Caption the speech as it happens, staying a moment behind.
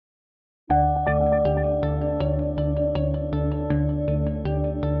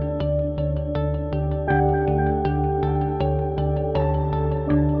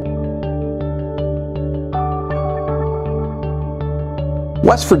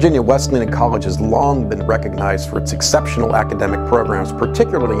West Virginia Wesleyan College has long been recognized for its exceptional academic programs,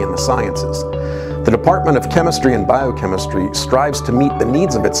 particularly in the sciences. The Department of Chemistry and Biochemistry strives to meet the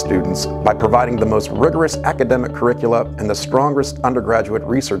needs of its students by providing the most rigorous academic curricula and the strongest undergraduate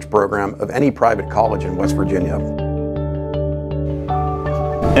research program of any private college in West Virginia.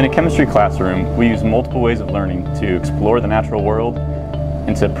 In a chemistry classroom, we use multiple ways of learning to explore the natural world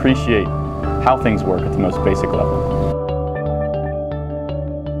and to appreciate how things work at the most basic level.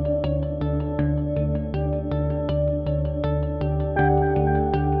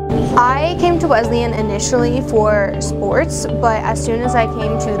 I came to Wesleyan initially for sports, but as soon as I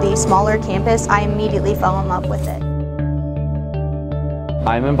came to the smaller campus, I immediately fell in love with it.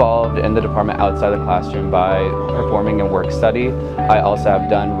 I'm involved in the department outside the classroom by performing in work study. I also have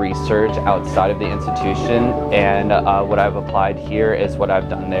done research outside of the institution, and what I've applied here is what I've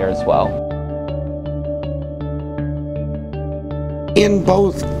done there as well. In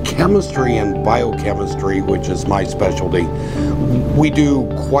both chemistry and biochemistry, which is my specialty, we do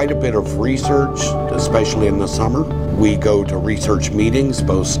quite a bit of research, especially in the summer. We go to research meetings,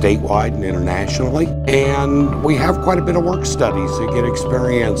 both statewide and internationally, and we have quite a bit of work studies to get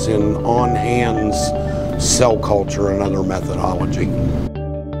experience in on-hands cell culture and other methodology.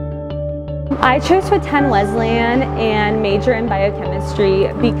 I chose to attend Wesleyan and major in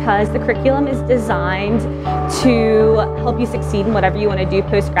biochemistry because the curriculum is designed to help you succeed in whatever you want to do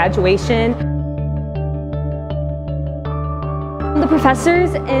post-graduation. The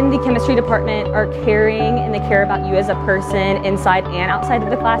professors in the chemistry department are caring and they care about you as a person inside and outside of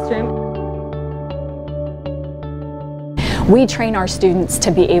the classroom. We train our students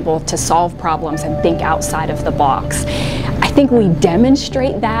to be able to solve problems and think outside of the box. I think we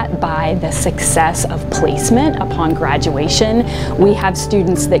demonstrate that by the success of placement upon graduation. We have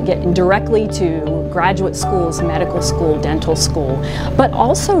students that get directly to graduate schools, medical school, dental school, but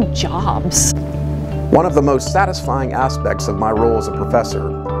also jobs. One of the most satisfying aspects of my role as a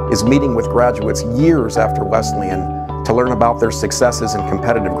professor is meeting with graduates years after Wesleyan to learn about their successes in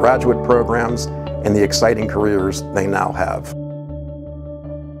competitive graduate programs and the exciting careers they now have.